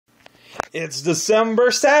It's December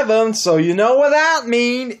 7th, so you know what that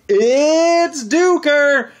means. It's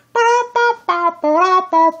Duker!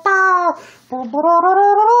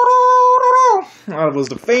 That was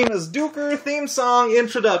the famous Duker theme song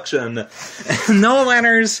introduction. No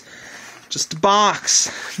letters, just a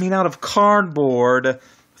box made out of cardboard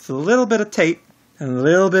with a little bit of tape and a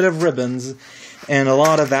little bit of ribbons and a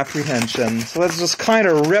lot of apprehension. So let's just kind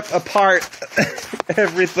of rip apart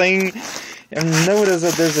everything and notice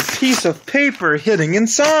that there's a piece of paper hidden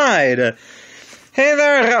inside. Hey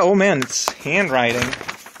there, oh man, it's handwriting.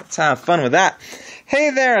 Let's have fun with that. Hey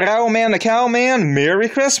there, Cowman the Cowman, Merry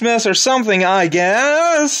Christmas or something, I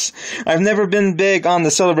guess. I've never been big on the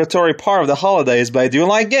celebratory part of the holidays, but I do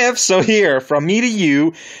like gifts, so here, from me to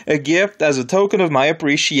you, a gift as a token of my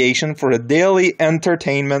appreciation for the daily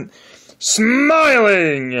entertainment.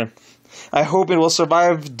 Smiling! I hope it will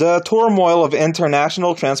survive the turmoil of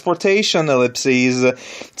international transportation, ellipses.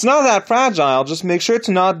 It's not that fragile, just make sure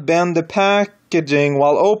to not bend the packaging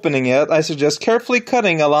while opening it. I suggest carefully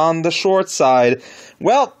cutting along the short side.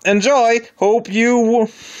 Well, enjoy! Hope you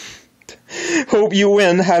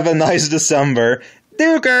win. Have a nice December.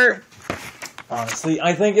 Duker! Honestly,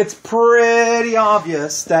 I think it's pretty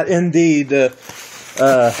obvious that indeed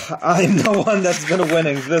I'm the one that's been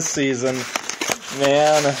winning this season.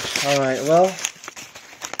 Man, alright, well,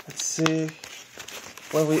 let's see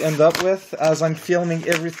what we end up with as I'm filming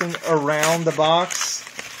everything around the box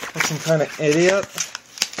like some kind of idiot.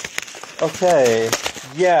 Okay,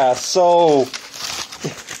 yeah, so,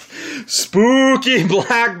 spooky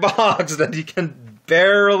black box that you can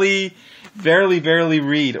barely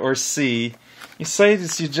read or see. You say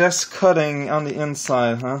that you're just cutting on the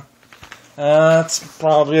inside, huh? That's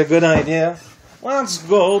probably a good idea. Let's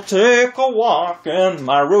go take a walk in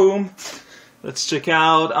my room. Let's check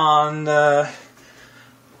out on the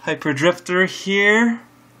Hyperdrifter here.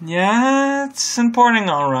 Yeah, it's importing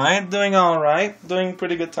alright, doing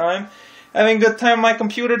pretty good time. Having a good time on my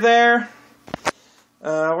computer there.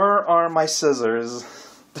 Where are my scissors?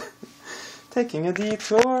 Taking a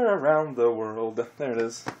detour around the world. There it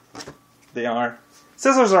is. They are.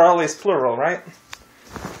 Scissors are always plural, right?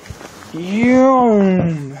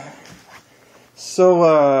 Yum.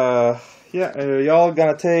 So, yeah, y'all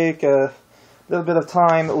gonna take a little bit of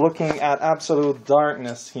time looking at absolute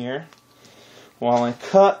darkness here while I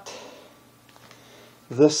cut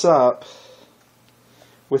this up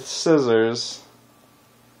with scissors.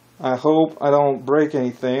 I hope I don't break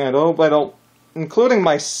anything. I hope I don't, including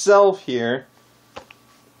myself here.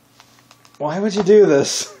 Why would you do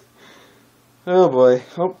this? Oh boy.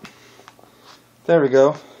 Oh, there we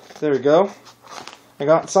go. There we go. I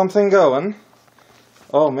got something going.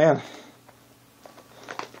 Oh man.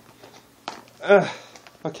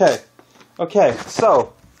 Okay,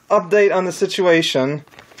 so, update on the situation.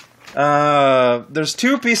 There's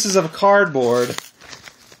two pieces of cardboard.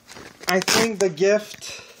 I think the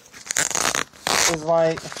gift is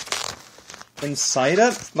like inside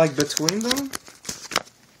it, like between them.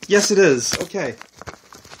 Yes, it is. Okay.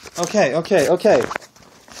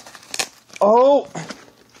 Oh!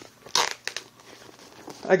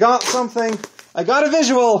 I got something. I got a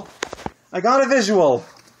visual!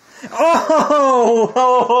 Oh!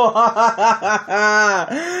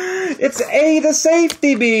 It's A, the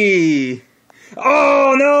safety bee!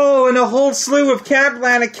 Oh no! And a whole slew of Cat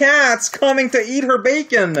Planet cats coming to eat her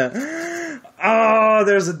bacon! Oh,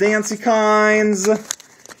 there's the Dancy Kinds.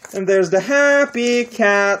 And there's the happy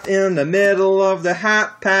cat in the middle of the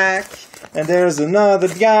hat pack. And there's another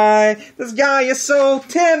guy. This guy is so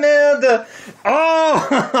timid.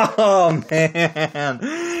 Oh, man.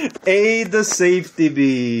 Aid the safety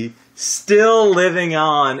bee. Still living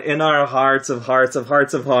on in our hearts of hearts.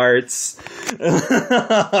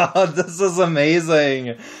 This is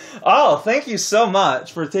amazing. Oh, thank you so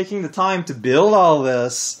much for taking the time to build all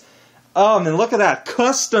this. Oh, man, look at that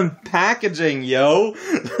custom packaging, yo.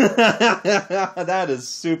 That is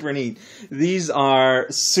super neat. These are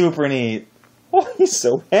super neat. Oh, he's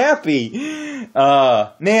so happy.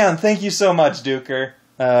 Man, thank you so much, Duker.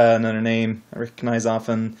 Another name I recognize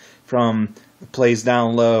often from Plays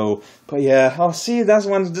Down Low. But yeah, oh, see, this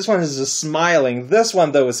one is just smiling. This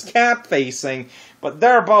one, though, is cat-facing. But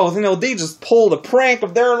they're both, they just pulled a prank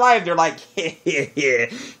of their life. They're like,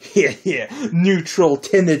 neutral,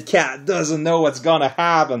 timid cat doesn't know what's gonna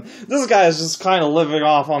happen. This guy is just kind of living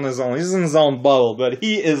off on his own. He's in his own bubble, but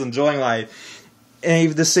he is enjoying life. Ave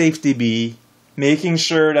the safety bee, making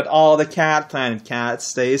sure that all the Cat Planet cats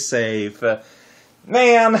stay safe.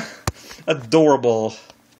 Man, adorable.